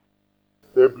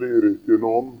Det blir ikke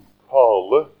noen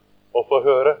tale å få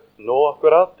høre, nå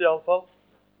akkurat i alle fall.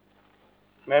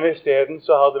 Men i stedet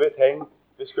så hadde vi tenkt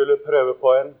vi skulle prøve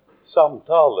på en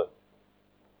samtale.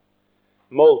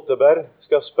 Molteberg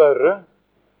skal spørre,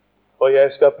 og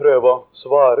jeg skal prøve å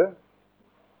svare.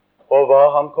 Og hva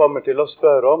han kommer til å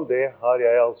spørre om, det har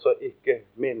jeg altså ikke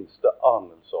minste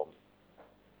anelse om.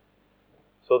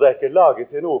 Så det er ikke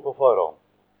laget til noe på forhånd.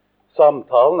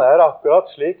 Samtalen er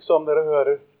akkurat slik som dere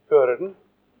hører den,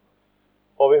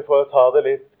 og vi får ta det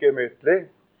litt gemyttlig.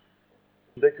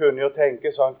 Det kunne jo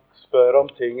tenkes han spør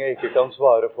om ting jeg ikke kan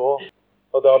svare på,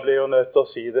 og da blir jeg jo nødt til å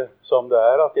si det som det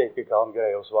er, at jeg ikke kan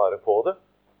greie å svare på det.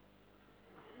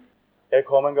 Jeg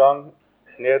kom en gang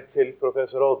ned til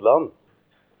professor Odland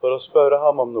for å spørre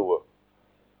ham om noe.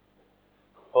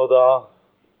 Og da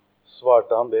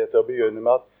svarte han det til å begynne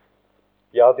med at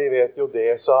ja, de vet jo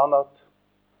det, sa han,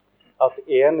 at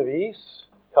en vis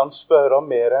kan spørre om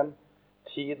mer enn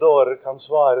 10 dårer kan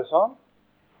svare, sa han.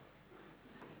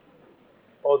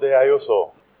 Og det er jo så.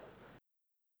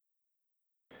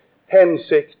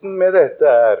 Hensikten med dette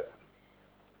er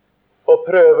å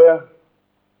prøve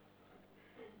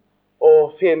å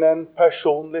finne en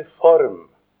personlig form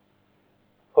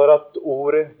for at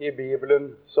ordet i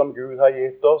Bibelen som Gud har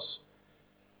gitt oss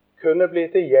kunne bli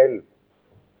til hjelp.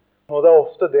 Og det er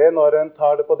ofte det når en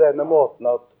tar det på denne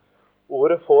måten at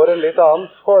ordet får en litt annen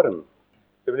form.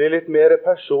 Det blir litt mer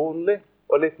personlig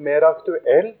og litt mer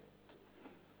aktuelt.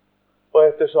 Og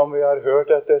ettersom vi har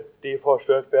hørt etter de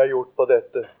forsøk vi har gjort på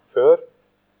dette før,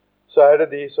 så er det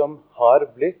de som har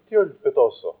blitt hjulpet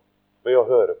også ved å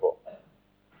høre på.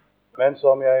 Men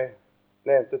som jeg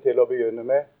nevnte til å begynne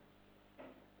med,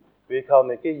 vi kan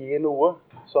ikke gi noe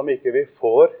som ikke vi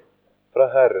får fra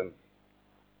Herren.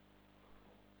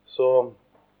 Så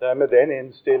det er med den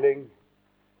innstilling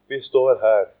vi står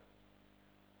her,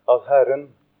 at Herren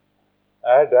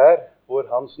er der hvor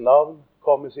hans navn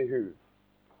kommes i hu.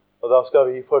 Og da skal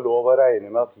vi få lov å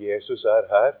regne med at Jesus er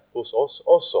her hos oss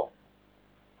også.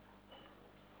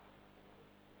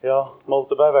 Ja,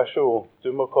 Molteberg, vær så god. Du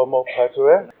må komme opp her,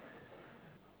 tror jeg.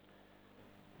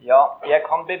 Ja, jeg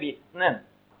kan bevitne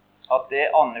at det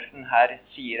Andersen her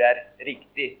sier er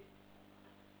riktig.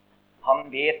 Han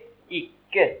vet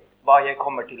ikke hva jeg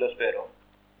kommer til å spørre om.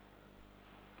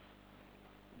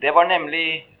 Det var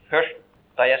nemlig først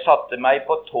da jeg satte meg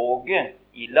på toget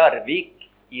i Larvik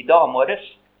i dag morges,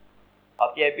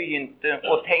 at jeg begynte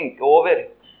å tenke over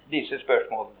disse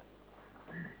spørsmålene.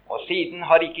 Og siden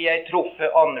har ikke jeg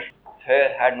truffet Andersen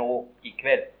før her nå i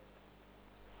kveld.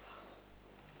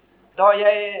 Da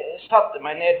jeg satte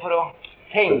meg ned for å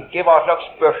tenke hva slags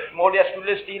spørsmål jeg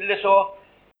skulle stille,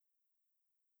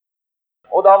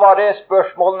 og da var det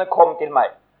spørsmålene kom til meg.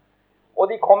 Og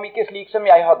de kom ikke slik som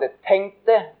jeg hadde tenkt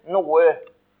det, noe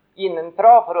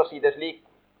innenfra, for å si det slik.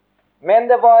 Men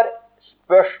det var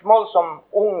spørsmål som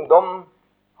ungdom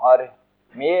har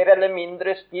mer eller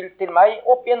mindre stilt til meg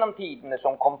opp gjennom tidene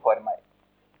som kom for meg.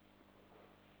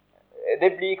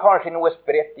 Det blir kanskje noe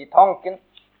spredt i tanken,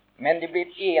 men det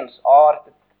blir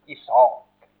ensartet i sak.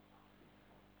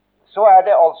 Så er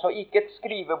det altså ikke et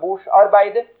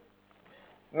skrivebordsarbeide,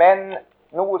 men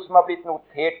noe som har blitt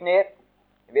notert ned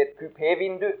ved et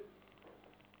kupévindu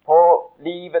på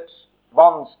livets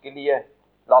vanskelige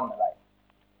landevei.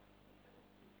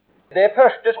 Det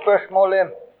første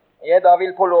spørsmålet jeg da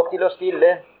vil få lov til å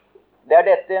stille, det er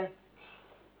dette: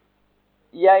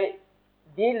 jeg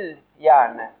vil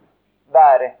gjerne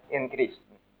være en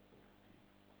kristen.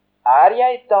 Er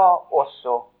jeg da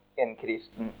også en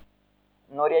kristen,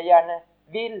 når jeg gjerne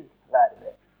vil være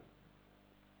det?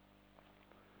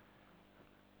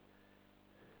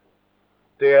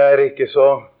 Det er ikke så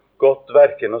godt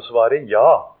verken å svare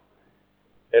ja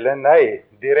eller nei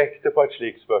direkte på et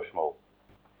slikt spørsmål.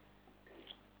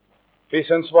 Hvis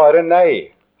en svarer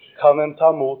nei, kan en ta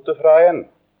motet fra en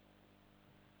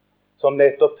som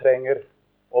nettopp trenger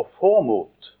å få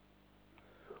mot.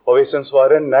 Og hvis en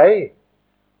svarer nei,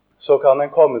 så kan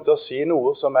en komme til å si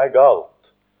noe som er galt.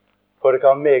 For det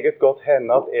kan meget godt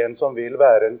hende at en som vil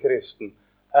være en kristen,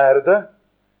 er det.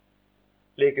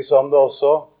 Like som det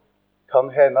også kan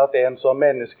hende at en som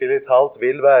menneskelig talt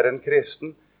vil være en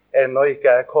kristen, ennå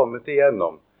ikke er kommet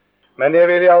igjennom. Men jeg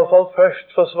vil i alle fall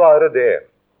først få svare det.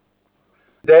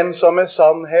 Den som med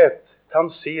sannhet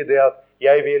kan si det at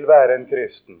jeg vil være en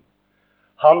kristen,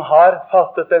 han har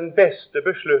fattet den beste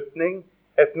beslutning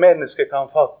et menneske kan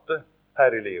fatte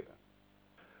her i livet.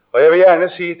 Og jeg vil gjerne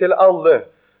si til alle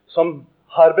som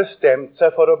har bestemt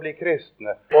seg for å bli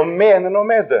kristne, og mener noe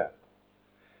med det,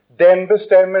 den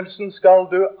bestemmelsen skal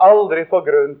du aldri få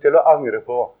grunn til å angre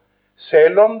på,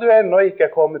 selv om du ennå ikke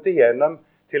er kommet igjennom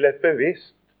til et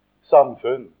bevisst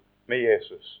samfunn med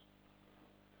Jesus.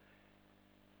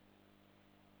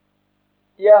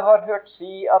 Jeg har hørt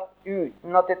si at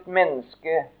uten at et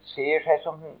menneske ser seg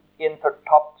som en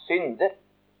fortapt synder,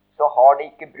 så har det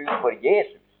ikke bruk for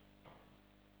Jesus.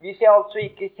 Hvis jeg altså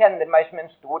ikke kjenner meg som en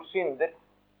stor synder,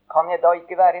 kan jeg da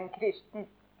ikke være en kristen?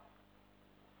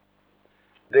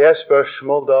 Det er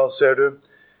spørsmål, da ser du,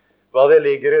 hva det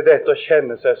ligger i dette å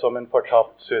kjenne seg som en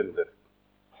fortapt synder.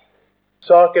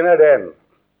 Saken er den,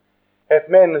 et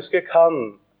menneske kan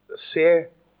se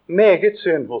meget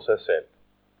synd hos seg selv.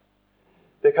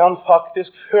 Det kan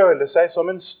faktisk føle seg som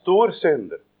en stor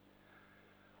synder.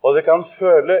 Og det kan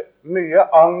føle mye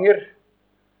anger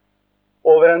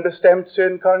over en bestemt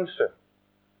synd kanskje,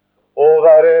 og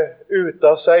være ute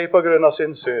av seg på grunn av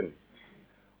sin synd.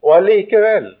 Og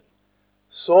allikevel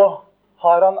så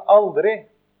har han aldri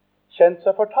kjent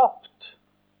seg fortapt.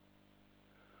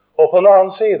 Og på en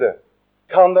annen side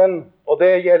kan den, og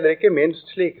det gjelder ikke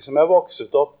minst slike som er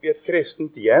vokset opp i et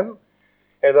kristent hjem,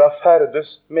 eller har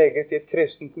ferdes meget i et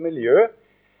kristent miljø,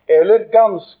 eller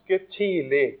ganske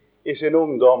tidlig i sin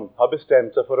ungdom har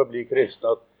bestemt seg for å bli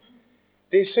kristne, at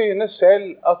de synes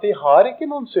selv at de har ikke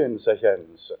noen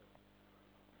synserkjennelse,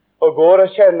 og går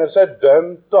og kjenner seg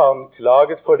dømt og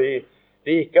anklaget fordi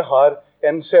de ikke har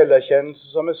en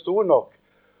selverkjennelse som er stor nok.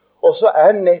 Og så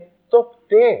er nettopp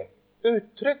det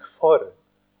uttrykk for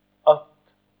at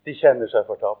de kjenner seg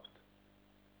fortapt.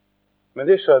 Men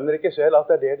de skjønner ikke selv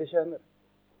at det er det de kjenner.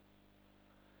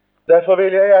 Derfor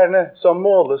vil jeg gjerne som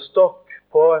målestokk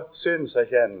på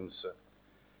synserkjennelse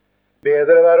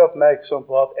bedre være oppmerksom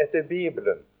på at etter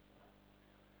Bibelen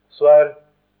så er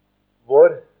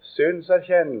vår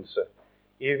synserkjennelse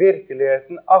i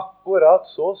virkeligheten akkurat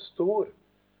så stor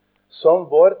som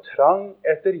vår trang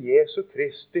etter Jesu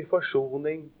Kristi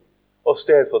forsoning og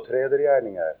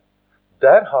stedfortredergjerning er.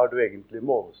 Der har du egentlig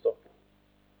målestokken.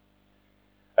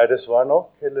 Er det svar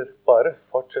nok, eller bare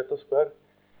fortsett å spørre?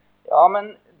 Ja,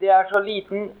 men det er så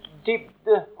liten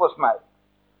dybde hos meg.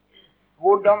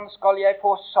 Hvordan skal jeg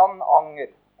få sann anger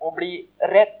og bli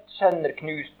rett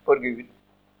sønderknust for Gud?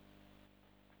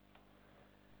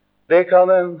 Det kan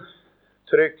en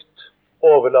trygt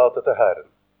overlate til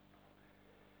Herren.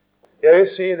 Jeg vil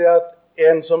si det at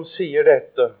en som sier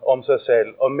dette om seg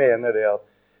selv og mener det at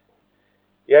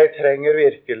jeg trenger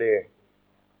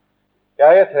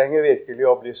virkelig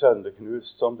å bli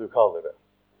sønderknust, som du kaller det.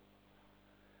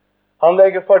 Han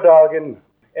legger for dagen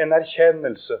en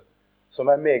erkjennelse som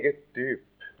er meget dyp.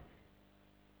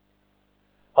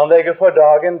 Han legger for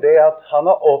dagen det at han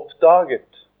har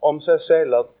oppdaget om seg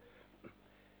selv at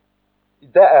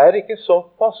det er ikke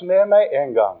såpass med meg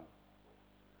en gang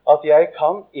at jeg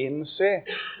kan innse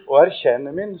og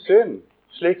erkjenne min synd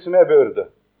slik som jeg burde.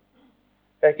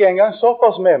 Det er ikke engang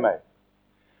såpass med meg.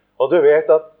 Og du vet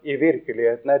at i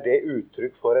virkeligheten er det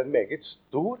uttrykk for en meget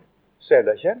stor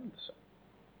selverkjennelse.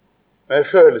 Men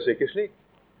det føles ikke slik.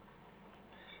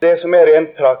 Det som jeg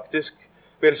rent praktisk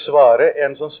vil svare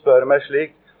en som spør meg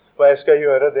slik, hva jeg skal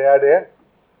gjøre, det er det.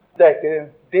 Det er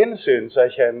ikke din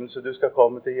synserkjennelse du skal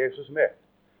komme til Jesus med,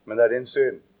 men det er din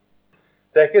synd.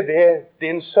 Det er ikke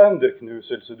din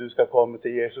sønderknuselse du skal komme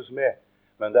til Jesus med,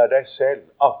 men det er deg selv,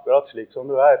 akkurat slik som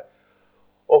du er.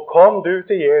 Og kom du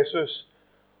til Jesus,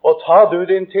 og ta du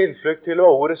din tilflukt til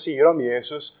hva ordet sier om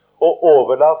Jesus, og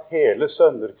overlat hele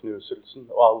sønderknuselsen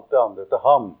og alt det andre til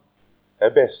ham. Det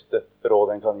er beste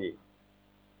råd en kan gi.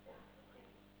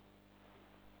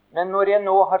 Men når jeg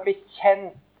nå har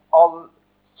bekjent all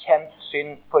kjent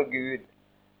synd for Gud,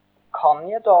 kan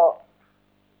jeg da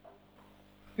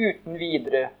uten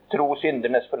videre tro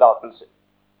syndernes forlatelse?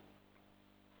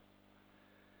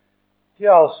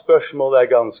 Ja, spørsmålet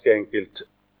er ganske enkelt.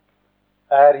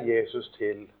 Er Jesus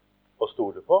til å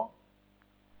stole på?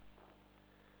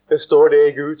 Det står det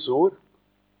i Guds ord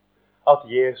at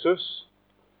Jesus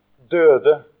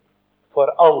døde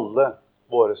for alle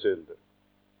våre synder.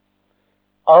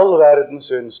 All verdens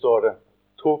synd, står det,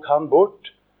 tok han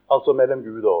bort, altså mellom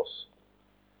Gud og oss.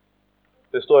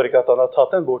 Det står ikke at han har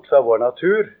tatt den bort fra vår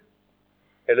natur,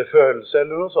 eller følelse,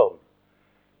 eller noe sånt.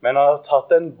 Men han har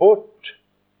tatt den bort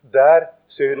der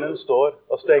synden står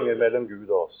og stenger mellom Gud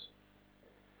og oss.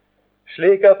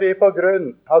 Slik at vi på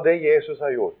grunn av det Jesus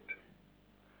har gjort,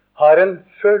 har en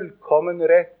fullkommen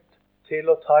rett til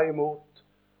å ta imot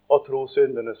og tro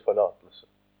syndernes forlatelse.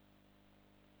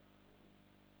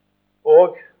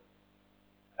 Og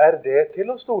er det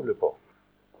til å stole på?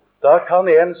 Da kan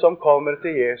en som kommer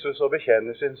til Jesus og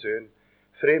bekjenner sin synd,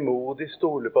 frimodig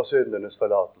stole på syndernes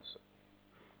forlatelse.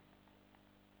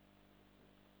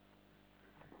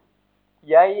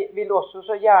 Jeg vil også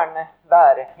så gjerne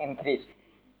være en kristen.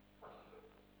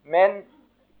 Men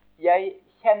jeg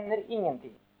kjenner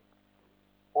ingenting,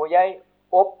 og jeg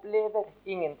opplever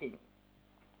ingenting,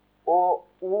 og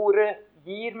ordet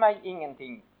gir meg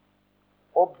ingenting,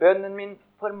 og bønnen min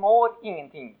formår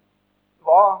ingenting,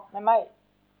 hva med meg?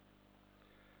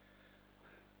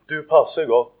 Du passer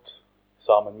godt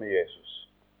sammen med Jesus.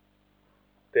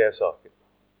 Det er saken.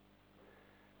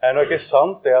 Det er nok ikke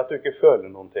sant det at du ikke føler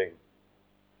noen ting.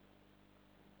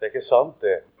 Det er ikke sant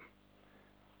det.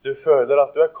 Du føler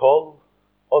at du er kold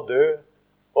og død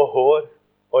og hår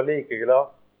og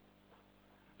likeglad.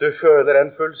 Du føler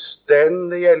en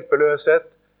fullstendig hjelpeløshet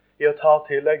i å ta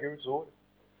til deg Guds ord.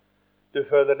 Du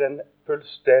føler en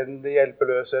fullstendig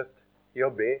hjelpeløshet i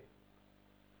å be.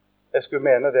 Jeg skulle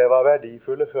mene det var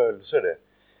verdifulle følelser, det.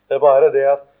 Det er bare det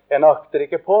at en akter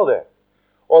ikke på det.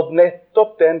 Og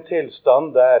nettopp den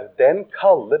tilstand der, den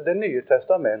kaller Det nye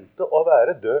testamentet å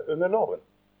være død under loven.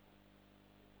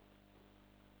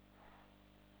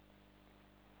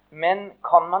 Men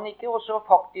kan man ikke også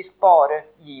faktisk bare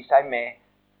gi seg med,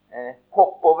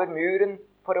 hoppe over muren,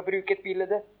 for å bruke et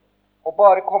bilde, og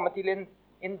bare komme til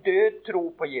en død tro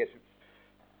på Jesus?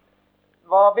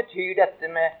 Hva betyr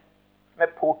dette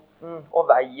med porten og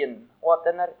veien, og at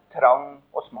den er trang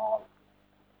og smal?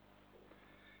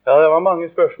 Ja, det var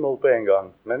mange spørsmål på en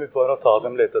gang, men vi får ta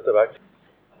dem litt etter hvert.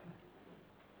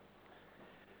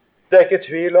 Det er ikke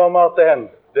tvil om at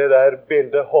det der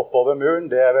bildet hopp over muren,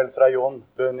 det er vel fra John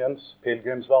Bunjans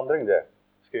pilgrimsvandring, det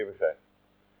skriver seg.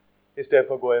 I stedet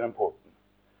for å gå gjennom porten.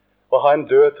 Og ha en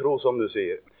død tro, som du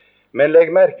sier. Men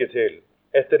legg merke til,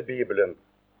 etter Bibelen,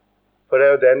 for det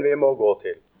er jo den vi må gå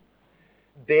til,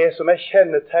 det som er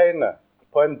kjennetegnet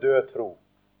på en død tro,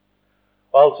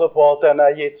 altså på at den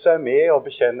er gitt seg med og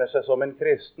bekjenner seg som en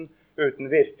kristen uten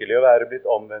virkelig å være blitt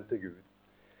omvendt til Gud.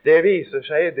 Det viser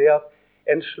seg i det at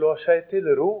en slår seg til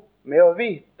ro med å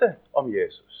vite om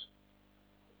Jesus.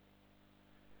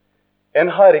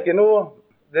 En har ikke noe,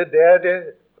 det er det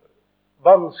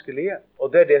vanskelige,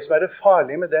 og det er det som er det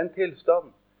farlige med den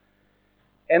tilstanden.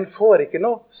 En får ikke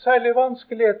noe særlig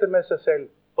vanskeligheter med seg selv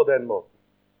på den måten.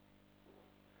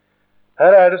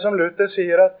 Her er det som Luther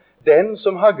sier, at den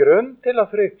som har grunn til å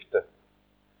frykte,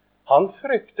 han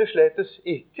frykter slettes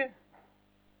ikke.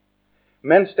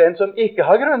 Mens den som ikke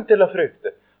har grunn til å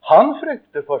frykte, han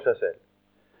frykter for seg selv.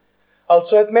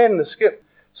 Altså et menneske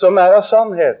som er av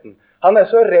sannheten, han er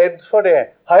så redd for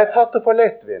det. Har jeg tatt det for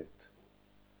lettvint?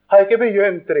 Har jeg ikke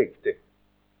begynt riktig?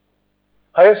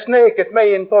 Har jeg sneket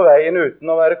meg inn på veien uten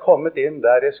å være kommet inn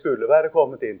der jeg skulle være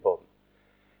kommet inn på den?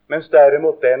 Mens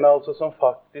derimot den altså som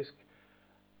faktisk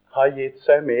har gitt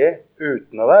seg med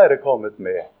uten å være kommet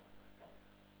med,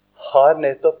 har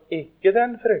nettopp ikke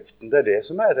den frykten. Det er det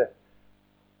som er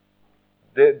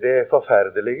det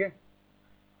forferdelige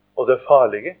og det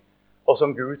farlige, og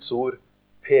som Guds ord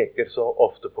peker så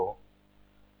ofte på.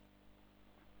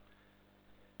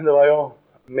 Det var jo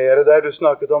mer der du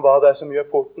snakket om hva det er som gjør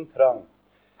porten trang,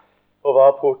 og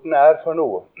hva porten er for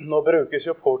noe. Nå brukes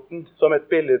jo porten som et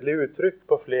billedlig uttrykk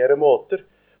på flere måter,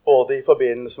 både i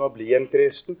forbindelse med å bli en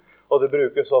kristen, og det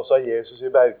brukes også av Jesus i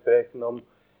bergprekenen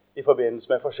i forbindelse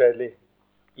med forskjellig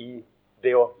i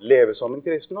det å leve som en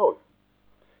kristen også.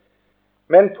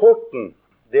 Men porten,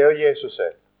 det er jo Jesus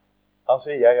selv. Han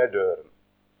sier, jeg er døren.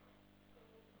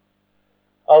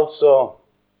 Altså,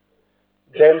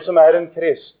 den som er en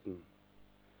kristen,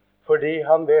 fordi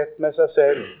han vet med seg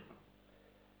selv,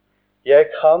 jeg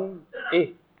kan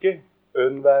ikke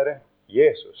unnvære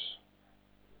Jesus.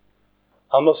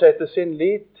 Han må sette sin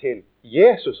lit til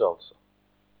Jesus, altså.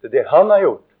 Det er det han har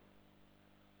gjort.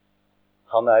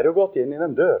 Han er jo gått inn i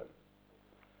den døren.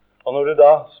 Og når du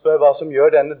da spør hva som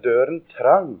gjør denne døren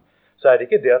trang, så er det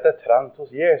ikke det at det er trangt hos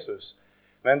Jesus.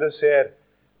 Men du ser,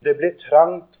 det blir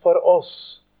trangt for oss,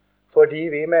 fordi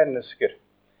vi mennesker,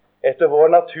 etter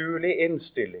vår naturlige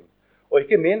innstilling, og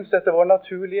ikke minst etter vår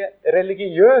naturlige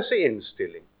religiøse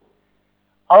innstilling,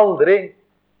 aldri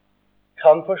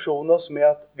kan forsone oss med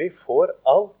at vi får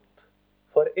alt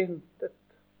for intet.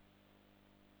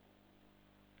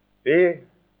 Vi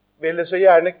ville så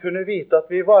gjerne kunne vite at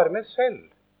vi var med selv,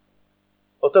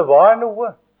 og at det var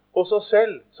noe hos oss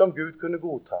selv som Gud kunne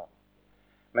godta.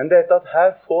 Men dette at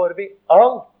her får vi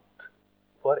alt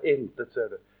for intet,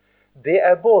 ser du, det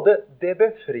er både det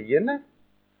befriende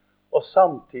og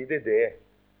samtidig det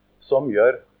som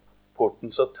gjør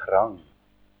porten så trang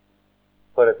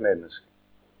for et menneske.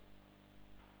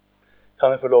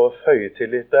 Kan jeg få lov å føye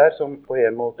til litt der, som på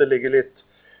en måte ligger litt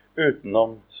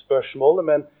utenom spørsmålet,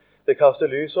 men det kaster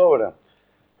lys over det.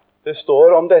 Det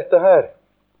står om dette her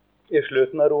i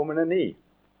slutten av Romerne 9.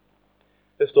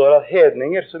 Det står at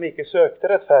hedninger som ikke søkte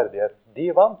rettferdighet,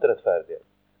 de vant rettferdighet.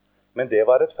 Men det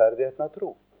var rettferdigheten av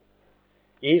tro.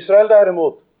 Israel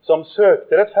derimot, som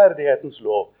søkte rettferdighetens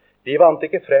lov, de vant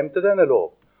ikke frem til denne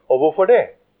lov. Og hvorfor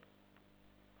det?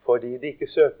 Fordi de ikke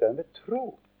søkte den ved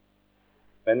tro,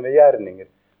 men ved gjerninger.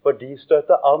 For de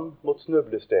støtte an mot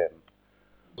snublestenen.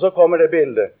 Så kommer det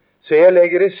bildet. Se, jeg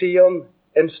legger i Sion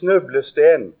en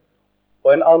snublesten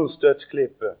og en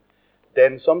anstøtsklippe.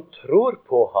 Den som tror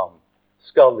på ham,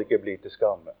 skal ikke bli til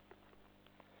skamme.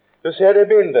 Du ser det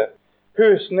bildet.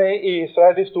 Husene i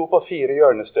Israel, de sto på 4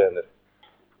 hjørnestener.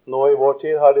 Nå i vår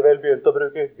tid har de vel begynt å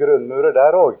bruke grunnmurer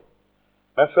der også.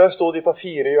 Men før sto de på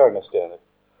 4 hjørnestener.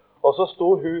 Og så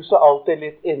sto huset alltid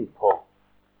litt innpå.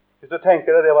 Hvis du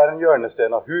tenker deg det var en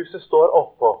hjørnesten, og huset står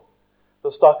oppå,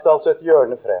 så stakk det altså et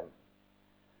hjørne frem.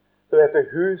 Så vet du,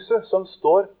 huset som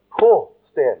står på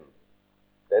stenen,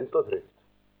 den står trygt.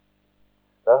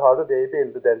 Der har du det i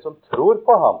bildet. Den som tror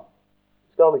på ham,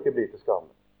 skal ikke bli til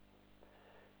skamme.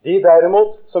 De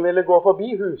derimot som ville gå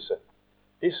forbi huset,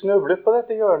 de snublet på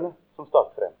dette hjørnet som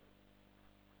stakk frem.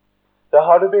 Der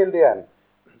har du bildet igjen.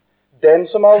 Den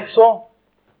som altså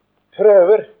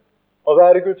prøver å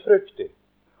være gudfryktig,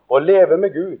 og leve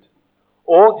med Gud,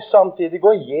 og samtidig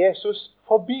går Jesus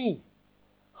forbi,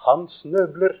 han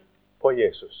snubler på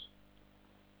Jesus.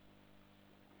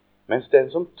 Mens den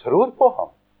som tror på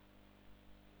ham,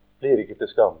 blir ikke til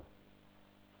skamme.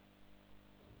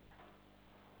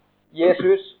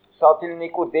 Jesus sa til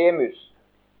Nikodemus,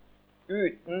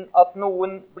 uten at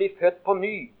noen blir født på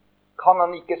ny, kan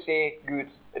han ikke se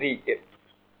Guds rike.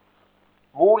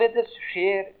 Hvorledes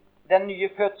skjer den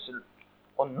nye fødsel,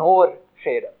 og når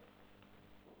skjer den?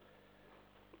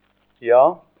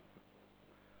 Ja,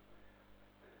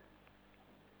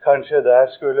 kanskje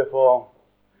der skulle få,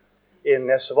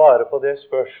 innen jeg svarer på det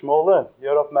spørsmålet,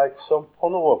 gjøre oppmerksom på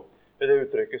noe ved det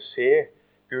uttrykket, se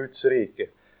Guds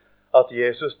rike. At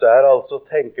Jesus der altså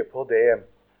tenker på det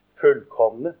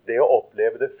fullkomne, det å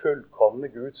oppleve det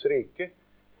fullkomne Guds rike,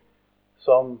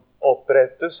 som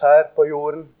opprettes her på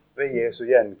jorden ved Jesu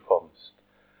gjenkomst.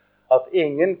 At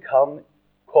ingen kan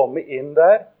komme inn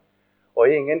der, og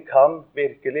ingen kan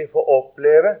virkelig få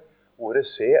oppleve. Ordet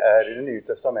se er i Det nye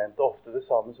testamentet ofte det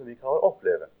samme som vi kaller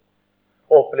oppleve.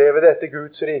 Oppleve dette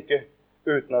Guds rike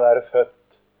uten å være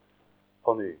født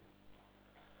på ny.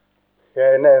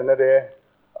 Jeg nevner det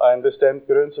av en bestemt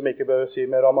grunn som ikke bør si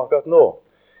mer om akkurat nå.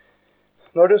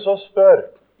 Når du så spør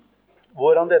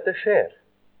hvordan dette skjer,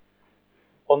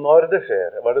 og når det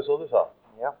skjer, var det så du sa?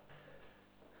 Ja.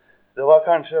 Det var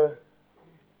kanskje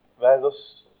verdt å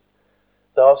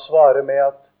da svare med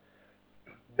at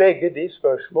begge de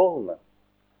spørsmålene,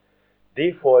 de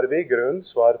får vi grunn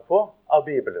svar på av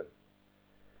Bibelen.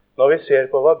 Når vi ser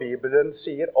på hva Bibelen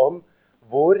sier om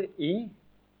hvor i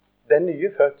den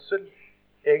nye fødsel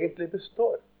egentlig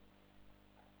består.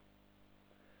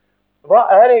 Hva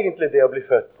er egentlig det å bli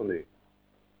født på ny?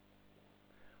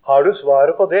 Har du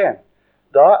svaret på det,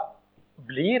 da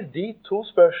blir de 2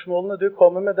 spørsmålene du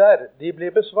kommer med der, de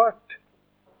blir besvart.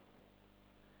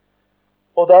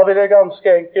 Og da vil jeg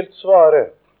ganske enkelt svare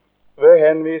ved å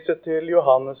henvise til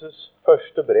Johannes'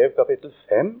 første brev, kapittel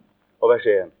 5, og vers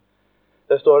 1.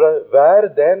 Der står det, vær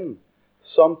den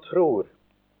som tror.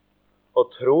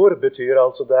 Og tror betyr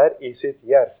altså der i sitt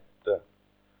hjerte,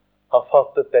 har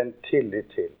fattet den tillit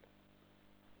til.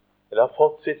 Eller har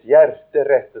fått sitt hjerte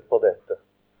rettet på dette.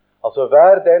 Altså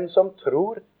vær den som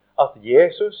tror at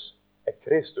Jesus er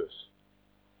Kristus.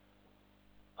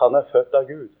 Han er født av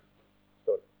Gud.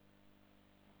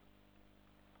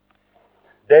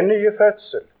 Den nye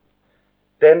fødsel,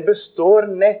 den består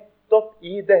nettopp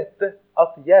i dette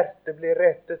at hjertet blir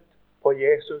rettet på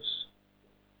Jesus.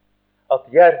 At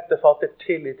hjertet fatter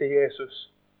tillit til Jesus.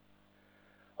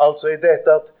 Altså i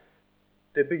dette at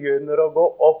det begynner å gå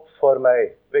opp for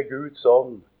meg ved Guds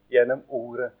ånd gjennom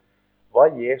ordet, hva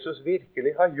Jesus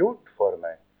virkelig har gjort for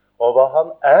meg, og hva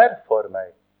han er for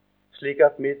meg, slik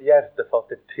at mitt hjerte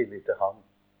fatter tillit til ham.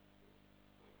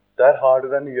 Der har du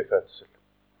den nye fødsel.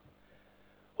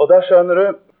 Og da skjønner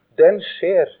du, den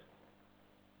skjer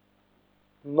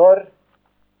når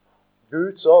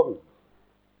Guds ånd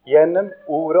gjennom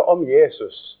ordet om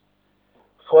Jesus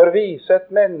får vise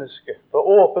et menneske, for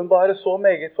åpenbare så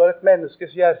meget for et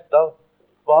menneskes hjerte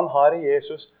hva han har i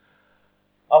Jesus,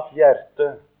 at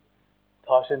hjertet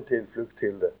tar sin tilflukt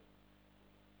til det.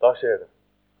 Da skjer det.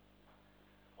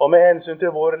 Og med hensyn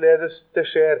til hvorledes det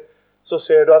skjer, så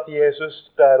ser du at Jesus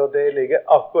der, og det ligger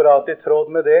akkurat i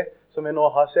tråd med det som vi nå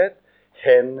har sett,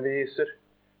 henviser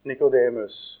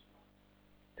Nikodemus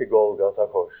til Golgata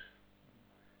kors.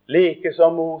 Like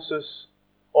som Moses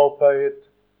opphøyet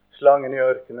slangen i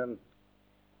ørkenen,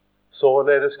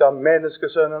 således skal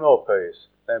menneskesønnen opphøyes,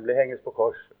 nemlig henges på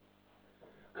korset.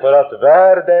 For at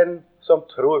hver den som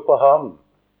tror på ham,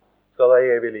 skal ha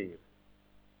evig liv.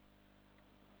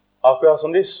 Akkurat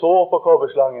som de så på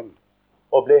kobberslangen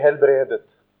og ble helbredet,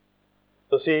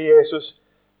 så sier Jesus,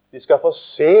 de skal få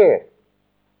se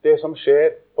det som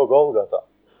skjer på Golgata.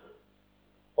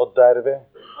 Og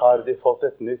derved har de fått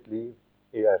et nytt liv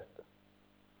i hjertet.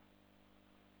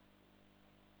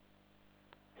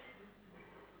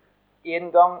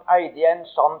 En gang eide jeg en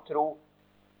sann tro,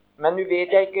 men nå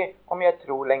vet jeg ikke om jeg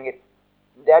tror lenger.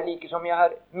 Det er like som jeg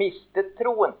har mistet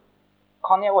troen.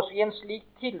 Kan jeg også i en slik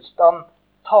tilstand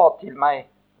ta til meg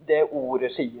det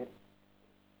ordet sier?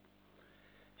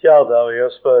 Ja, da vil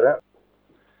jeg spørre,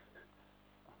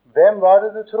 hvem var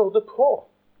det du trodde på?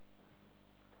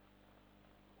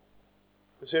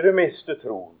 Du sier du mistet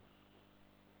troen.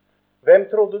 Hvem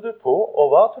trodde du på, og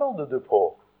hva trodde du på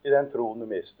i den troen du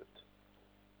mistet?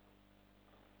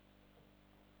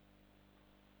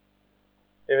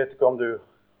 Jeg vet ikke om du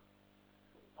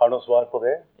har noe svar på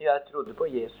det? Jeg trodde på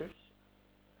Jesus.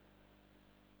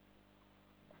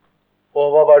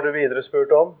 Og hva var du videre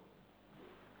spurt om?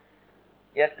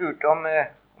 Jeg spurte om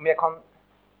jeg kan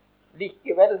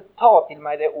likevel ta til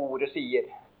meg det ordet sier,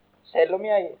 selv om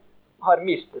jeg har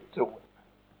mistet troen.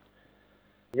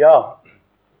 Ja.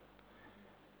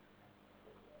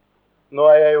 Nå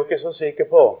er jeg jo ikke så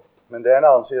sikker på, men det er en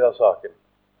annen side av saken,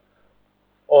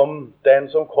 om den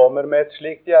som kommer med et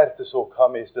slikt hjertesukk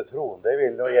har mistet troen. Det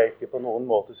vil jeg ikke på noen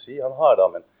måte si han har da,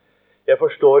 men jeg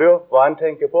forstår jo hva han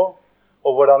tenker på,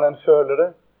 og hvordan han føler det,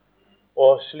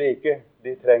 og slike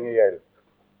de trenger hjelp.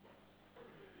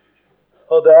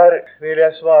 Og der vil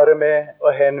jeg svare med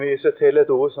å henvise til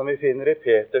et ord som vi finner i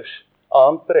Peters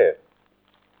annet brev.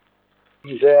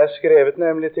 Det er skrevet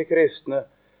nemlig til kristne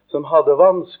som hadde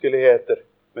vanskeligheter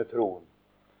med troen.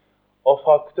 Og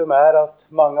faktum er at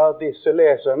mange av disse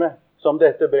leserne som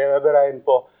dette brevet er beregnet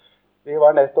på, de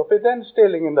var nettopp i den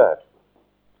stillingen der,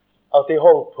 at de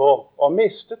holdt på å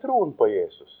miste troen på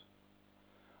Jesus.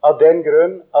 Av den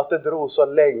grunn at det dro så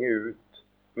lenge ut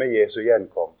med Jesu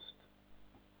gjenkomst.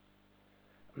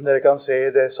 Dere kan se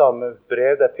i det samme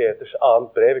brev, det er Peters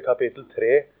annet brev i kapittel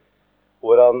 3,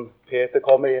 hvor Peter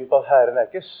kommer inn på at Herren er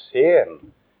ikke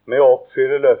sen med å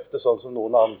oppfylle løftet sånn som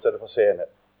noen anser det for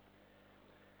senere.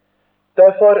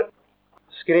 Derfor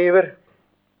skriver,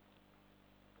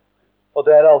 og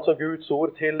det er altså Guds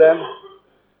ord til den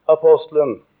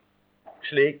apostelen,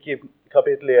 slik i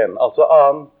kapittel 1, altså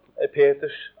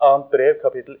Peters annet brev,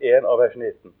 kapittel 1 og vers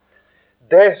 19.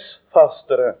 Dess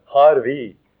fastere har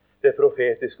vi det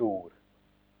profetiske ord,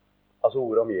 altså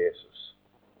ordet om Jesus,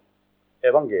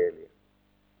 evangeliet.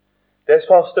 Dess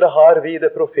fastere har vi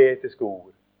det profetiske ord,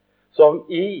 som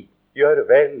I gjør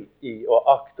vel i å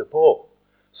akte på,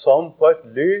 som på et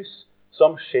lys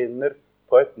som skinner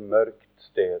på et mørkt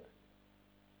sted,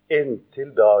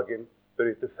 inntil dagen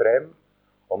bryter frem,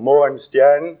 og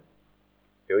morgenstjernen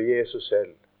er jo Jesus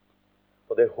selv,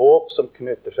 og det håp som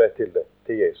knytter seg til det,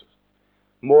 til Jesus.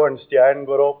 Morgenstjernen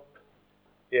går opp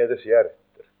i eders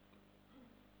hjerter.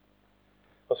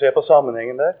 Og se på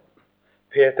sammenhengen der.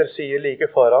 Peter sier like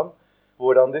foran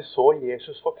hvordan de så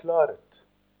Jesus forklaret.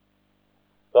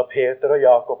 Da Peter og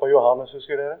Jakob og Johannes,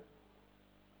 husker dere?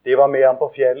 De var med ham på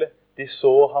fjellet. De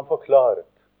så han forklaret.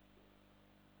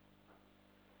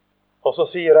 Og så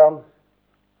sier han,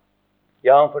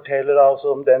 ja, han forteller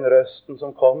altså om den røsten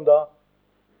som kom da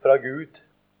fra Gud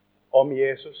om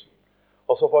Jesus.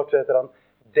 Og så fortsetter han,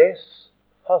 dess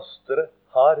hastere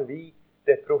har vi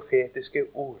det profetiske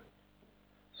ord,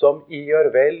 som I gjør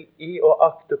vel i å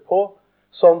akte på,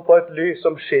 som på et lys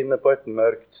som skinner på et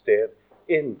mørkt sted,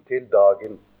 inntil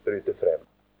dagen bryter frem.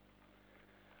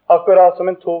 Akkurat som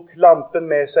en tok lampen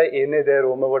med seg inn i det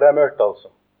rommet hvor det er mørkt,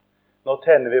 altså. Nå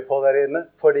tenner vi på der inne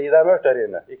fordi det er mørkt der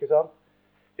inne, ikke sant?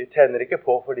 Vi tenner ikke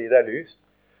på fordi det er lyst.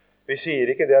 Vi sier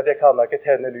ikke det at jeg kan ikke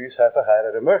tenne lys her, for her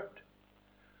er det mørkt.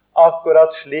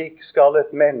 Akkurat slik skal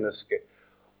et menneske,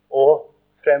 og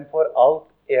fremfor alt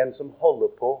en som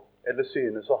holder på, eller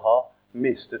synes å ha,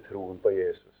 mistet troen på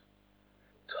Jesus.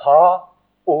 Ta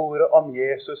ordet om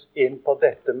Jesus inn på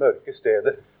dette mørke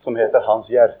stedet, som heter hans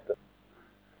hjerte.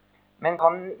 Men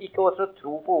kan ikke også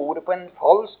tro på ordet på en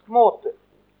falsk måte?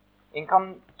 En kan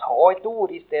ta et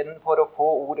ord i stedet for å få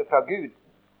ordet fra Gud.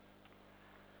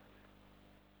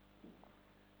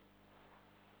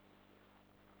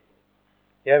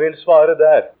 Jeg vil svare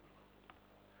der.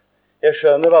 Jeg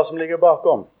skjønner hva som ligger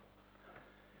bakom.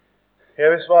 Jeg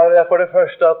vil svare der for det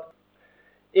første at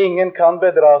ingen kan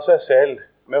bedra seg selv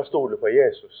med å stole på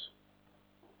Jesus.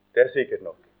 Det er sikkert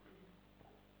nok.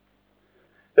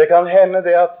 Det kan hende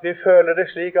det at vi føler det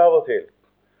slik av og til.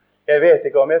 Jeg vet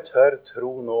ikke om jeg tør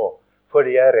tro nå,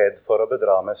 fordi jeg er redd for å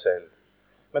bedra meg selv.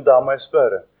 Men da må jeg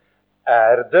spørre,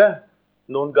 er det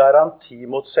noen garanti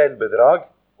mot selvbedrag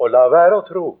å la være å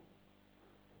tro.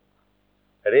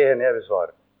 Er det enig jeg vil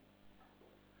svare?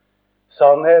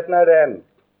 Sannheten er den,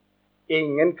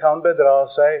 ingen kan bedra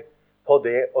seg på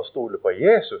det å stole på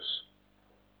Jesus.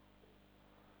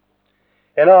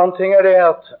 En annen ting er det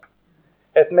at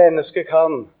et menneske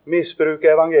kan misbruke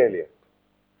evangeliet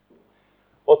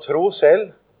og tro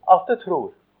selv at det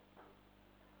tror,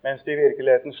 mens de i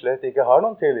virkeligheten slett ikke har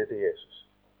noen tillit til Jesus.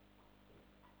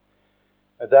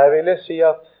 Der vil jeg si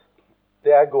at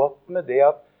det er godt med det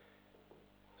at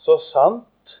så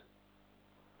sant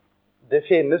det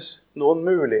finnes noen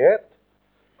mulighet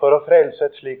for å frelse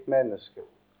et slikt menneske,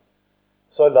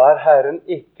 så lar Herren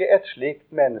ikke et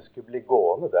slikt menneske bli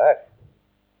gående der.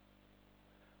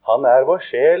 Han er vår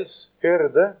sjels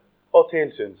hyrde og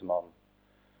tilsynsmann.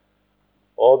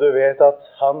 Og du vet at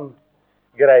han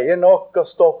greier nok å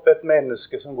stoppe et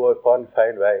menneske som går på en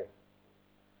feil vei.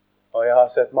 Og jeg har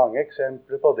sett mange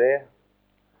eksempler på det.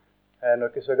 Jeg er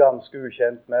nok ikke så ganske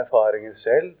ukjent med erfaringer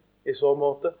selv i så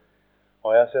måte.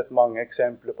 Og jeg har sett mange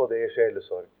eksempler på det i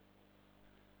sjelesorg.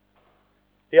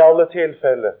 I alle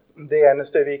tilfeller, det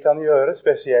eneste vi kan gjøre,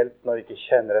 spesielt når vi ikke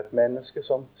kjenner et menneske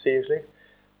som sier slik,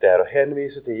 det er å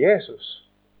henvise til Jesus.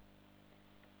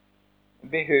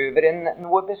 Behøver en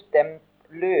noe bestemt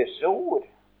løseord?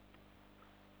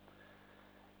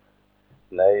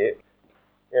 Nei,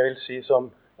 jeg vil si som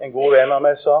en god venn av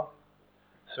meg sa.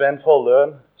 Sven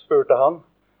Folløen spurte han.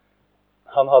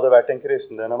 Han hadde vært en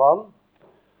kristen denne mannen,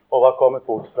 og var kommet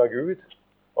bort fra Gud,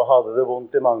 og hadde det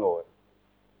vondt i mange år.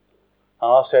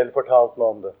 Han har selv fortalt meg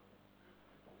om det.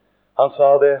 Han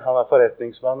sa det, han var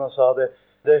forretningsmann, og sa det,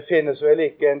 det finnes vel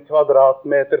ikke en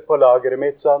kvadratmeter på lageret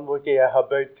mitt, sa han, hvor ikke jeg har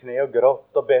bøyd kne og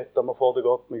grått og bedt om å få det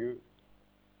godt med Gud.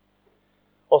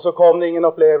 Og så kom det ingen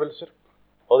opplevelser,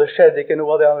 og det skjedde ikke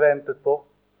noe av det han ventet på.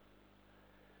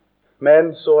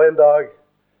 Men så en dag,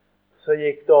 så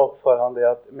gikk det opp for han det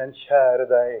at, men kjære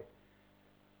deg,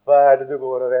 hva er det du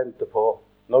går og venter på,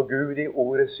 når Gud i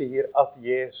ordet sier at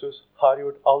Jesus har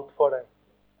gjort alt for deg?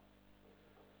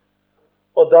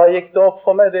 Og da gikk det opp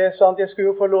for meg det, sant? Jeg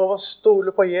skulle jo få lov å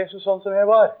stole på Jesus sånn som jeg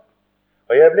var.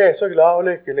 Og jeg ble så glad og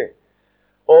lykkelig.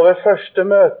 Og ved første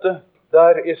møte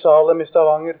der i Salem i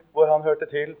Stavanger, hvor han hørte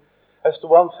til, her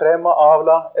sto han frem og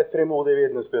avla et frimodig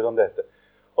vitnesbyrd om dette.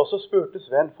 Og så spurte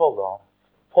Sven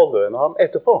Folløen ham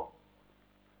etterpå.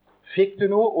 Fikk du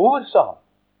noe ord, sa han.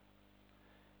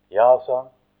 Ja, sa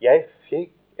han. Jeg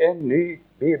fikk en ny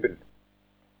bibel.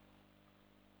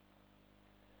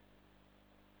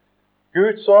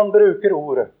 Guds ånd bruker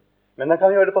ordet, men den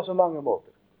kan gjøre det på så mange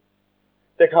måter.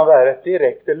 Det kan være et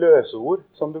direkte løseord,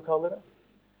 som du kaller det.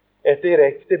 Et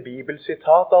direkte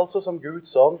bibelsitat, altså, som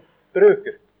Guds ånd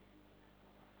bruker.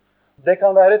 Det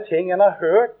kan være ting en har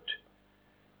hørt.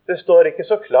 Det står ikke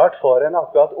så klart for en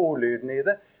akkurat ordlyden i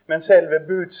det, men selve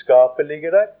budskapet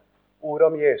ligger der, ord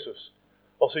om Jesus.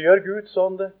 Og så gjør Guds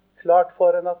ånd det klart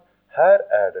for en at her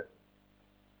er det.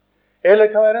 Eller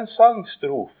det kan være en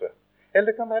sangstrofe. Eller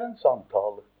det kan være en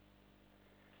samtale.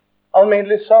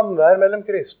 Alminnelig samvær mellom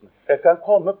kristne. Det kan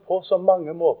komme på så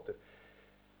mange måter.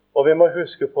 Og vi må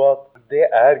huske på at det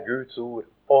er Guds ord,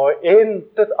 og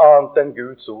intet annet enn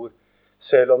Guds ord,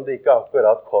 selv om det ikke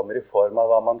akkurat kommer i form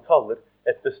av hva man kaller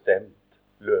et bestemt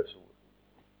løsord.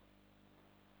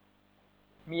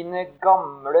 Mine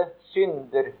gamle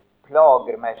synder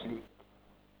plager meg slik.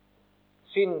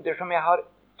 Synder som jeg har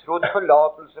trodd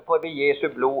forlatelse for ved Jesu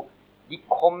blod, de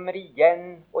kommer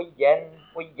igjen og igjen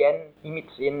og igjen i mitt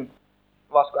sinn.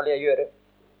 Hva skal jeg gjøre?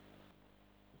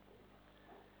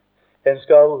 En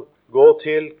skal gå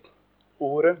til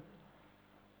ordet.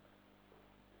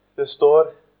 Det står,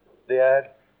 det er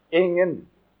ingen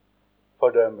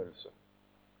fordømmelse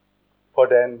for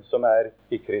den som er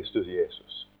i Kristus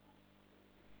Jesus.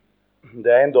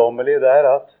 Det er eiendommelig der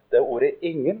at det er ordet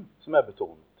ingen som er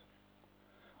betonet.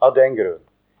 Av den grunn.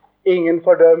 Ingen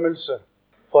fordømmelse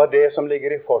for det som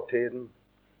ligger i fortiden,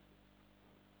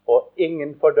 og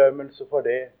ingen fordømmelse for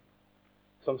det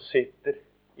som sitter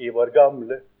i vår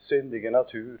gamle, syndige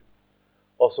natur,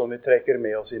 og som vi trekker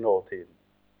med oss i nåtiden.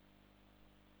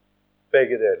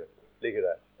 Begge deler ligger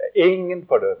der. Det er ingen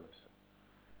fordømmelse.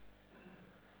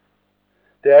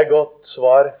 Det er godt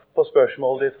svar på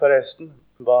spørsmålet ditt forresten,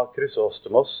 hva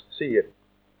Chrysostomos sier.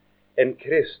 En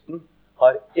kristen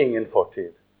har ingen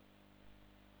fortid.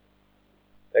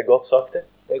 Det er godt sagt, det.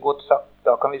 Det er godt sagt.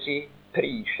 Da kan vi si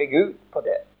prise Gud på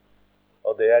det.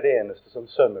 Og det er det eneste som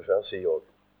sømmer seg å si også.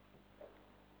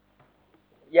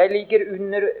 Jeg ligger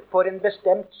under for en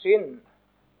bestemt synd.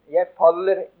 Jeg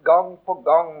faller gang på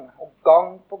gang, og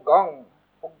gang på gang,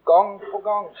 og gang på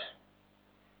gang.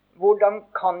 Hvordan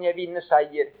kan jeg vinne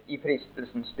seier i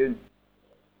fristelsens stund?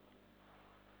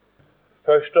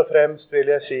 Først og fremst vil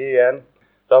jeg si igjen,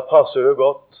 da passer du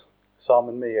godt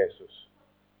sammen med Jesus.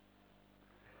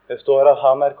 Det står at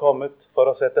han er kommet for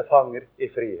å sette fanger i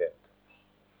frihet.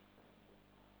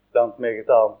 Blant meget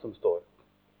annet som står.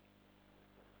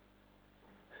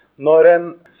 Når en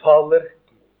faller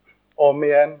om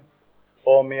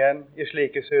igjen i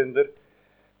slike synder,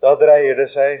 da dreier det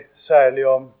seg særlig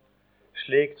om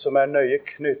slikt som er nøye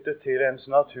knyttet til ens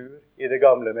natur i det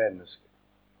gamle mennesket.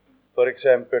 For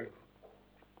eksempel,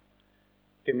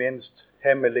 ikke minst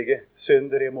hemmelige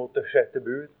synder imot det 6.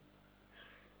 bud,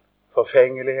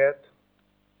 forfengelighet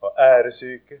og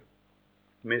æresyke,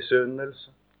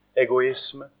 misunnelse,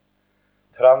 egoisme,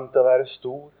 trang til å være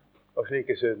stor og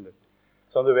slike synder,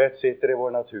 som du vet sitter i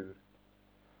vår natur.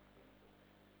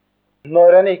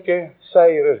 Når en ikke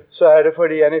seirer, så er det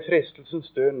fordi en i fristelsens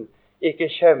stund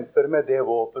ikke kjemper med det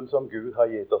våpen som Gud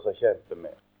har gitt oss å kjempe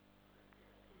med.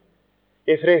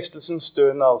 I fristelsens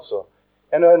stund altså.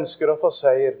 En ønsker å få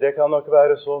seier, det kan nok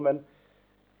være så, men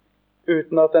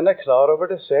uten at en er klar over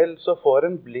det selv, så får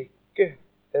en blikket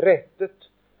rettet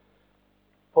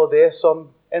på det som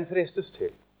en fristes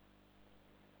til.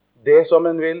 Det som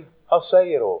en vil ha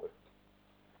seier over.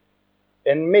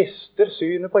 En mister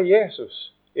synet på Jesus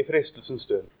i fristelsens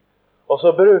stund. Og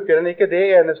så bruker en ikke det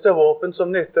eneste våpen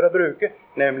som nytter å bruke,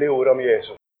 nemlig ord om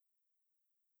Jesus.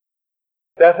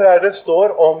 Derfor er det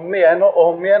står om igjen,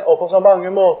 og på så mange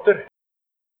måter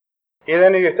i Det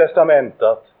nye testamentet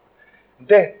at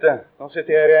dette, nå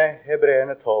siterer jeg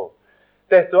Hebreerne 12,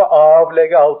 dette å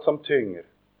avlegge alt som tynger,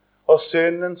 og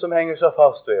synden som henger så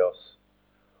fast ved oss,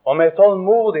 og med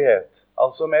tålmodighet,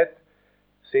 altså med et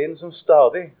sinn som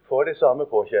stadig får de samme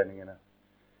påkjenningene,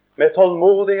 med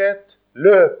tålmodighet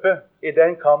løpe i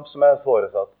den kamp som er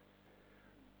foretatt.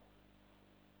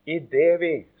 I det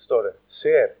vi, står det,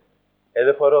 ser,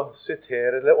 eller for å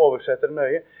sitere eller oversette det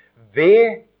nøye,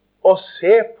 ved å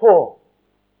se på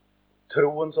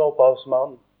troens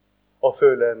opphavsmann og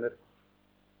fullender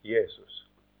Jesus.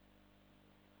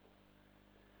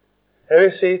 Jeg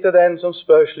vil si til den som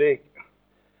spør slik,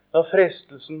 når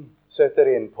fristelsen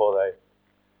setter inn på deg,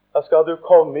 da skal du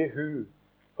komme i hu,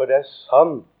 for det er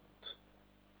sant,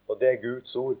 og det er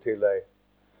Guds ord til deg,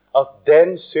 at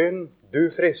den synd du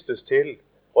fristes til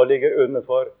og ligger under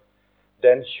for,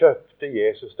 den kjøpte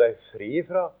Jesus deg fri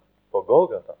fra på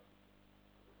Golgata.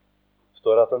 Det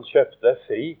står at han kjøpte deg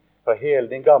fri fra hele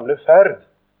din gamle ferd.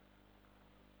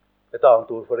 Et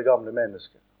annet ord for det gamle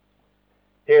mennesket.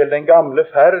 Hele den gamle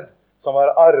ferd som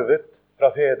var arvet fra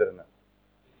fedrene.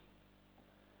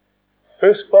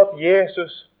 Husk på at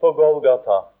Jesus på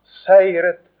Golgata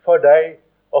seiret for deg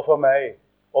og for meg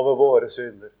over våre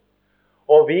synder.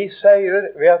 Og vi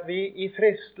seirer ved at vi i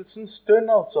fristelsens stund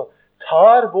altså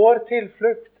tar vår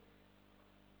tilflukt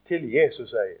til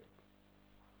Jesus eier.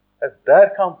 Det er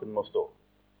der kampen må stå.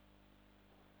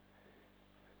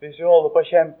 Hvis vi holder på å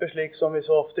kjempe slik som vi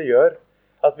så ofte gjør,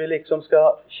 at vi liksom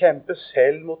skal kjempe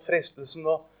selv mot fristelsen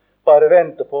og bare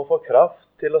vente på å få kraft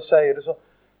til å seire, så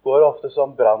går det ofte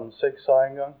som Brandtzæg sa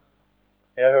en gang.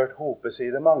 Jeg har hørt Hope si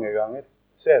det mange ganger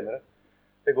senere.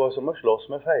 Det går som å slåss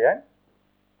med feieren.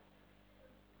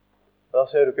 Da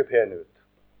ser du ikke pen ut.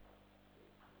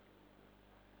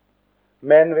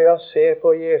 Men ved å se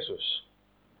på Jesus,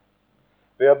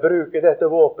 ved å bruke dette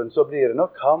våpen, så blir det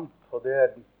nok kamp, og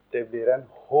det blir en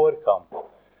hård kamp.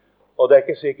 Og det er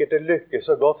ikke sikkert det lykkes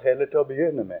så godt heller til å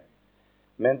begynne med.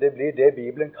 Men det blir det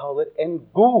Bibelen kaller en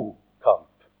god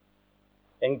kamp.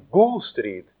 En god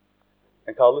strid.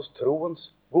 Den kalles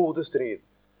troens gode strid.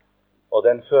 Og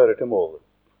den fører til målet.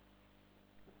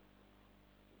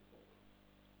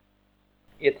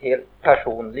 Et helt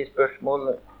personlig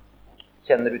spørsmål.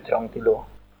 Kjenner du trang til å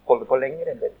holde på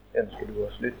lenger, eller ønsker du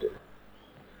å slutte?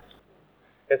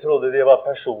 Jeg trodde de var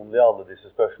personlige, alle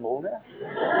disse spørsmålene.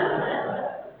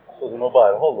 Så du må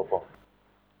bare holde på.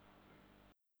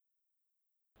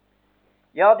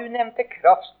 Ja, du nevnte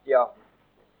kraft, ja.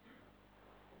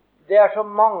 Det er så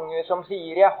mange som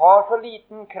sier, jeg har så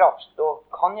liten kraft, og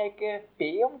kan jeg ikke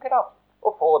be om kraft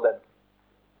og få den?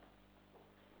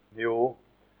 Jo,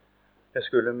 jeg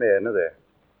skulle mene det.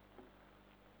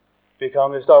 Vi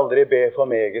kan visst aldri be for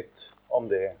meget om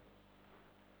det.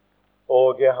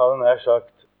 Og jeg hadde nær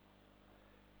sagt,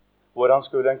 hvordan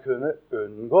skulle en kunne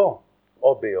unngå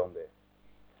å be om det?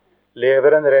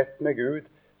 Lever en rett med Gud,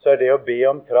 så er det å be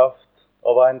om kraft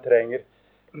og hva en trenger,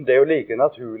 det er jo like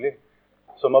naturlig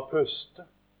som å puste.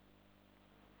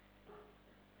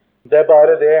 Det er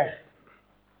bare det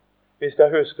vi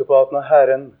skal huske på, at når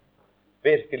Herren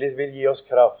virkelig vil gi oss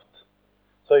kraft,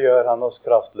 så gjør han oss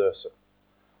kraftløse.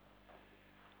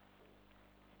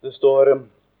 Det står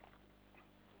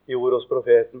i ordet hos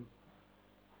profeten,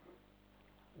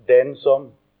 den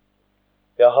som,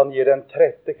 ja, han gir den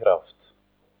trette kraft,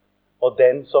 og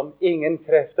den som ingen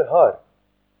krefter har,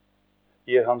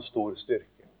 gir han stor styrke.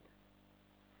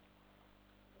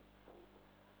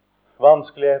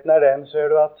 Vanskeligheten er den, ser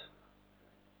du, at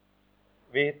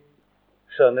vi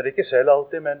skjønner det ikke selv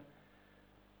alltid, men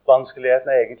vanskeligheten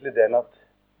er egentlig den at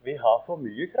vi har for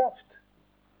mye kraft.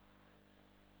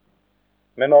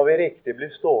 Men når vi riktig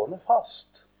blir stående fast,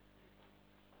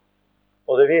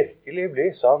 og det virkelig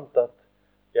blir sant at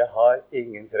jeg har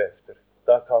ingen krefter,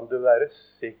 da kan du være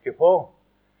sikker på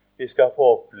vi skal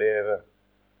få oppleve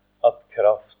at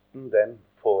kraften, den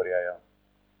får jeg av.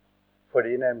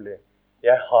 Fordi nemlig,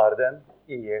 jeg har den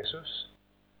i Jesus,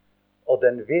 og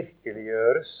den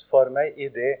virkeliggjøres for meg i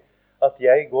det at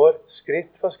jeg går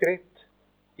skritt for skritt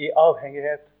i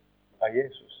avhengighet av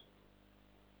Jesus.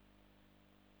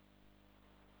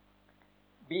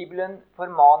 Bibelen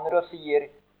formaner og sier,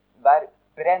 vær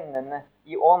brennende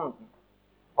i ånden.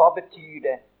 Hva betyr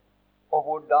det, og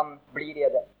hvordan blir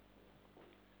jeg det?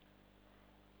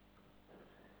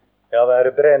 Ja,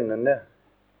 være brennende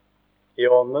i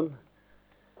ånden,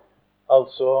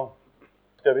 altså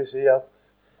skal vi si at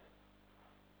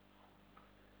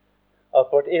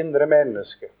vårt indre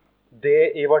menneske,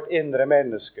 det i vårt indre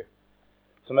menneske,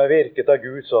 som er virket av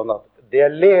Gud sånn at det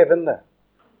er levende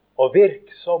og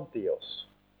virksomt i oss.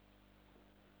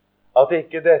 At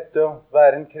ikke dette å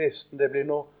være en kristen, det blir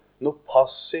noe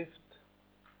passivt,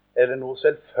 eller noe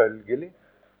selvfølgelig,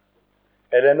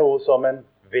 eller noe som en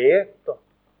vet og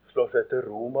slår seg til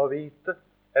ro med å vite,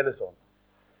 eller sånn.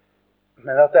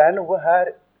 Men at det er noe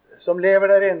her som lever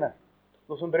der inne,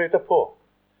 noe som bryter på.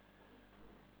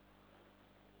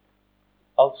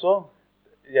 Altså,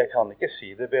 jeg kan ikke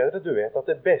si det bedre. Du vet at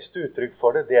det beste uttrykk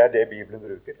for det, det er det Bibelen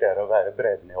bruker. Det er å være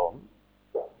brennende i ånden.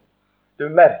 Du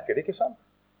merker det, ikke sant?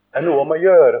 Det er noe om å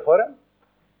gjøre for en.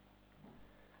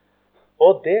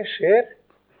 Og det skjer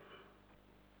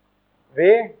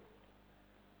ved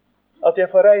at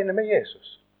jeg får regne med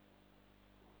Jesus.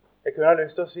 Jeg kunne ha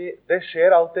lyst til å si, det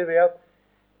skjer alltid ved at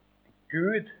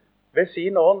Gud ved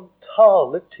sin ånd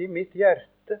taler til mitt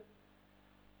hjerte,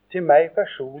 til meg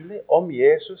personlig, om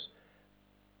Jesus.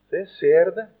 Jeg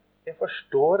ser det, jeg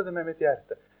forstår det med mitt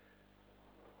hjerte.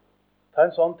 Ta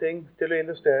en sånn ting til å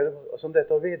illustrere som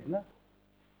dette å vitne.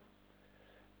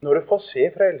 Når du får se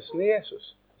frelsen i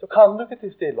Jesus, så kan du ikke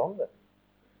til stille om det.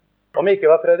 Om jeg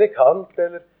ikke var predikant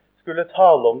eller skulle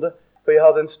tale om det, for jeg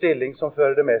hadde en stilling som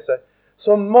fører det med seg,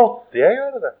 så måtte jeg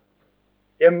gjøre det.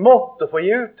 Jeg måtte få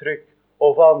gi uttrykk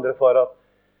overfor andre for at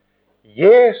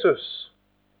Jesus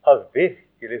har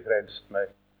virkelig frelst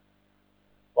meg.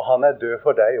 Og han er død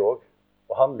for deg også.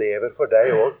 Og han lever for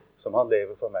deg også, som han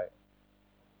lever for meg.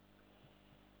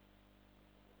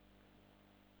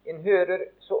 En hører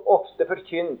så ofte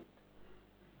forkynt,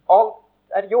 alt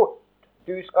er gjort,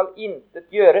 du skal intet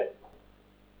gjøre.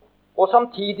 Og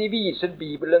samtidig viser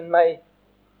Bibelen meg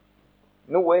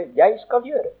noe jeg skal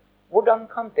gjøre. Hvordan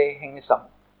kan det henge sammen?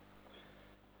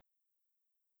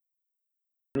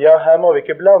 Ja, her må vi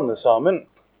ikke blande sammen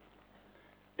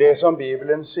det som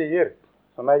Bibelen sier,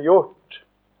 som er gjort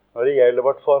når det gjelder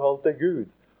vårt forhold til Gud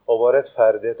og vår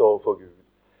rettferdighet overfor Gud.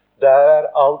 Der er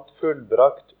alt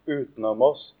fullbrakt utenom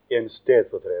oss i en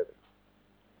stedfortreder.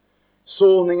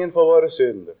 Soningen for våre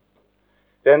synder,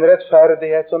 den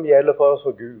rettferdighet som gjelder for oss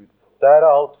for Gud, der er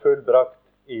alt fullbrakt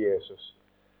i Jesus.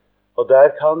 Og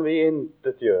der kan vi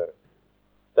intet gjøre.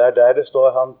 Det er der det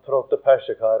står han trådte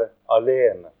persekaret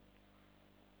alene.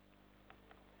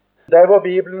 Der hvor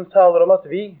Bibelen taler om at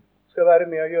vi skal være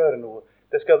med å gjøre noe,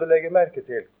 det skal du legge merke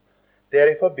til. Det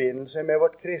er i forbindelse med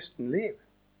vårt kristenliv.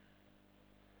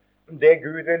 Det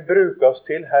Gud vil bruke oss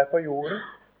til her på jorden,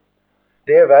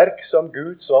 det verk som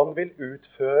Guds ånd vil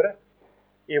utføre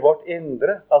i vårt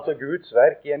indre, altså Guds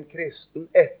verk i en kristen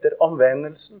etter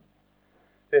omvendelsen,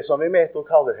 det som vi med et ord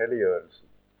kaller helliggjørelsen.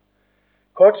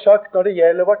 Kort sagt, når det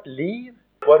gjelder vårt liv,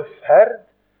 vår ferd,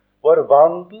 vår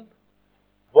vandel,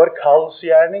 vår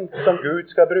kallsgjerning som Gud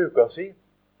skal bruke oss i,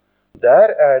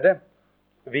 der er det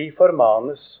vi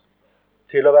formanes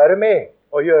til å være med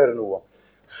og gjøre noe.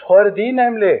 Fordi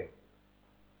nemlig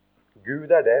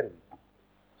Gud er den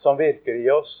som virker i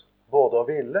oss både å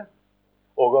ville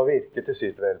og å virke til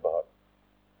sitt velbehag.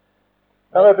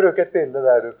 Kan jeg bruke et bilde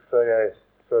der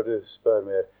før du spør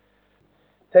mer?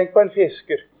 Tenk på en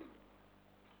fisker.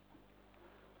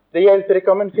 Det hjelper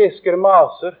ikke om en fisker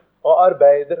maser og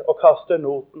arbeider og kaster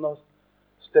noten og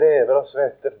strever og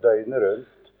svetter døgnet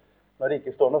rundt når det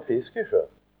ikke står noe fisk i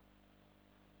sjøen.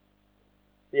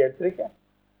 Det hjelper ikke.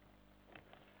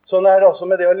 Sånn er det også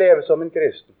med det å leve som en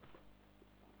kristen.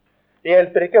 Det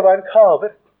hjelper ikke hva en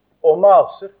kaver og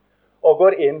maser og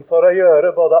går inn for å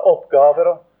gjøre både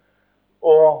oppgaver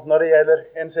og når det gjelder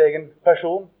ens egen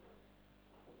person,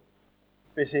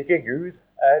 hvis ikke Gud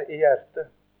er i hjertet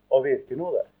og virker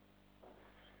noe der.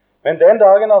 Men den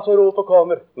dagen altså ropet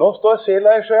kommer, nå står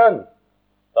silda i sjøen,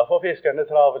 da får fiskerne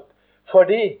travelt,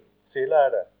 fordi silda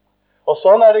er der. Og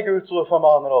sånn er det Guds ord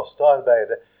formaner oss til å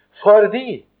arbeide,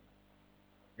 fordi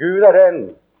Gud er den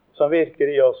som virker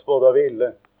i oss både å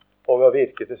ville og å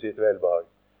virke til sitt velbehag.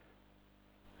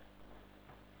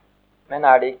 Men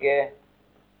er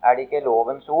det ikke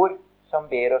lovens ord som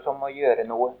ber oss om å gjøre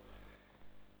noe?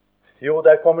 Jo,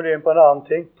 der kommer du inn på en annen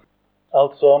ting.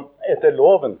 Altså, etter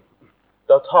loven,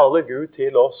 da taler Gud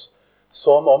til oss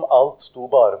som om alt sto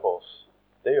bare på oss.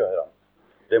 Det gjør han.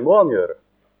 Det må han gjøre.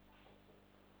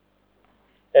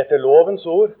 Etter lovens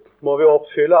ord må vi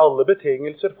oppfylle alle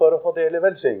betingelser for å få del i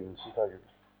velsignelsen av Gud.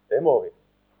 Det må vi.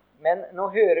 Men nå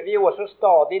hører vi også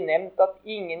stadig nevnt at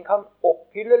ingen kan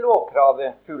oppfylle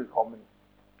lovkravet fullkommen.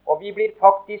 Og vi blir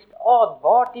faktisk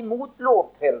advart imot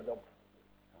lovtrelldom.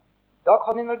 Da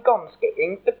kan en vel ganske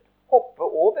enkelt hoppe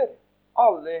over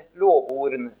alle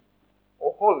lovordene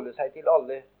og holde seg til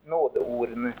alle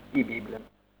nådeordene i Bibelen.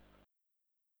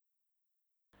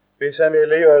 Hvis en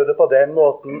ville gjøre det på den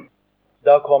måten,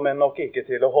 da kom en nok ikke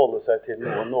til å holde seg til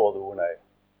noen nådeord, nei.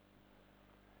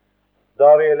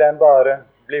 Da vil en bare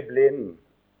bli blind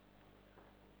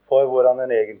for hvordan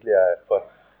en egentlig er. For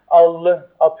alle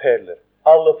appeller,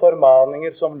 alle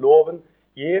formaninger som loven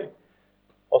gir,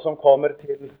 og som kommer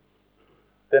til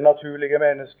det naturlige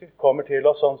mennesket, kommer til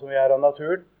oss sånn som vi er av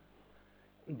naturen,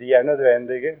 de er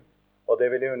nødvendige, og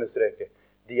det vil jeg understreke,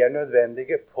 de er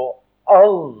nødvendige på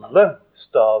alle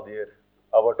stadier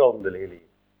av vårt åndelige liv.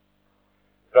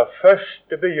 Fra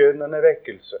første begynnende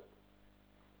vekkelse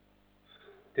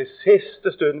til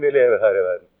siste stund vi lever her i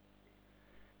verden.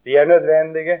 De er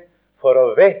nødvendige for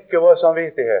å vekke vår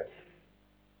samvittighet,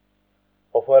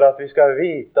 og for at vi skal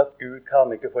vite at Gud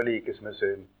kan ikke forlikes med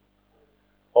synd,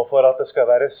 og for at det skal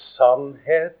være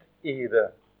sannhet i det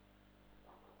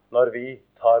når vi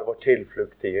tar vår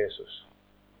tilflukt til Jesus.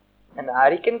 Men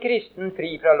er ikke en kristen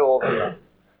fri fra loven?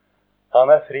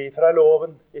 Han er fri fra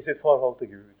loven i sitt forhold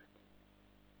til Gud.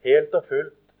 Helt og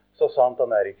fullt, så sant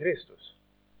han er i Kristus.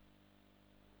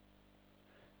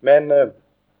 Men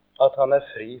at han er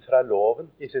fri fra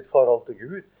loven i sitt forhold til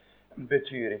Gud,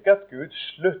 betyr ikke at Gud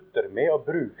slutter med å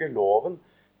bruke loven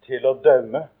til å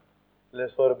dømme,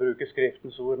 eller for å bruke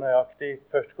Skriftens ord nøyaktig i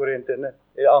 2.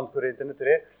 Korinterne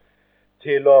 3,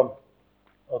 til å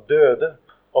døde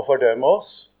og fordømme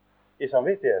oss i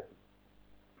samvittigheten.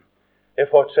 Det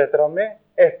fortsetter han med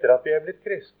etter at vi er blitt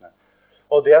kristne.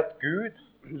 Og det at Gud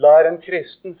lar en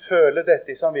kristen føle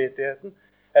dette i samvittigheten,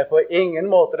 er på ingen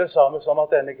måte det samme som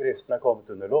at denne kristen er kommet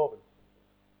under loven.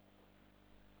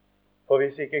 For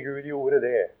hvis ikke Gud gjorde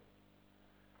det,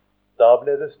 da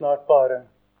ble det snart bare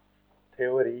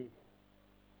teori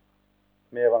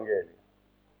med evangeliet.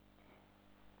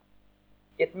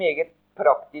 Et meget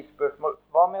praktisk spørsmål.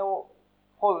 Hva med å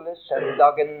holde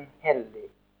søndagen hellig?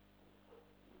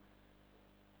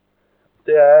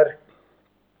 Det er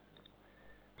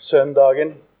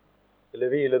søndagen, eller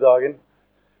hviledagen.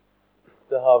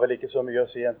 Det har vel ikke så mye å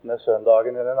si enten det er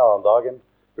søndagen eller en annen dag en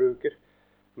bruker.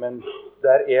 Men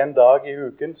det er en dag i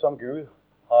uken som Gud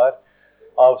har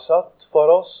avsatt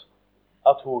for oss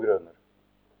av to grunner.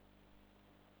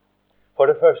 For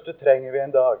det første trenger vi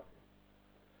en dag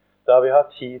da vi har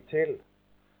tid til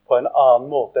på en annen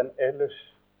måte enn ellers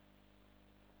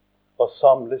å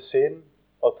samle sinn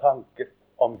og tanker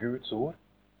om Guds ord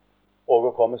og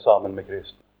å komme sammen med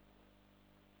kristne.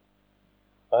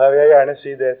 Og her vil jeg gjerne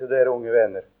si det til dere unge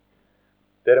venner.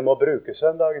 Dere må bruke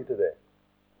søndagen til det.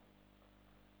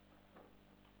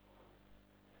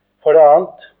 For det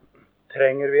annet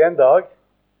trenger vi en dag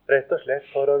rett og slett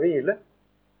for å hvile,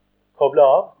 koble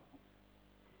av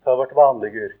fra vårt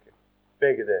vanlige yrke.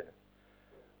 Begge deler.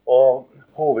 Og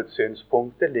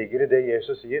hovedsynspunktet ligger i det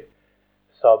Jesus sier.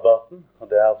 Sabbaten, og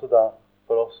det er altså da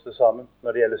for oss det samme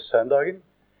når det gjelder søndagen,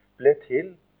 ble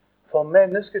til for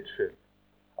menneskets skyld.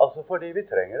 Altså fordi vi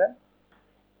trenger den.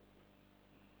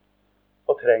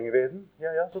 Og trenger vi den?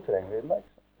 Ja, så trenger vi den.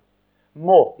 Ikke?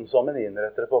 Måten som en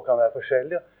innretter på kan være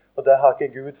forskjellig, og der har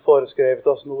ikke Gud foreskrevet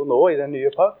oss noe nå i den nye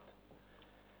pakt.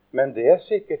 Men det er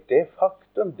sikkert det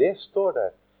faktum, det står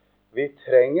der. Vi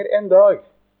trenger en dag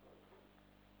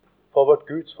for vårt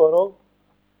Guds forhold,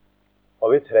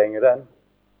 og vi trenger den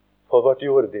for vårt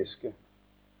jordiske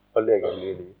og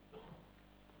legemlige liv.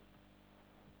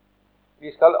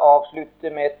 Vi skal avslutte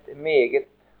med et meget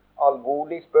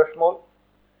alvorlig spørsmål,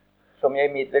 som jeg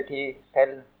imidlertid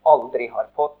selv aldri har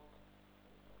fått.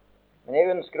 Men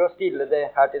jeg ønsker å stille det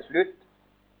her til slutt.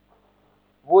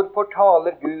 Hvorfor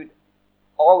taler Gud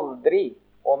aldri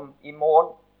om i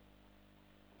morgen,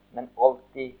 men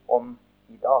alltid om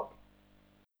i dag?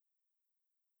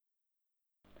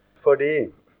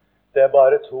 Fordi det er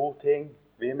bare to ting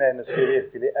vi mennesker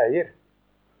virkelig eier,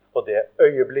 og det er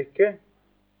øyeblikket,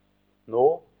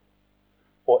 nå,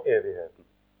 og evigheten.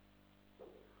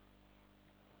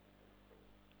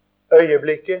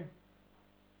 Øyeblikket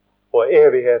og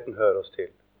evigheten hører oss til.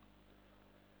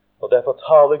 Og derfor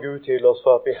taler Gud til oss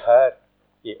for at vi her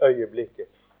i øyeblikket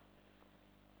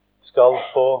skal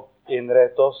få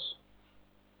innrette oss,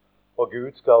 og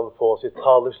Gud skal få sitt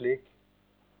tale slik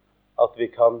at vi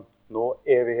kan nå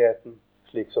evigheten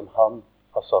slik som Han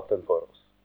har satt den for oss.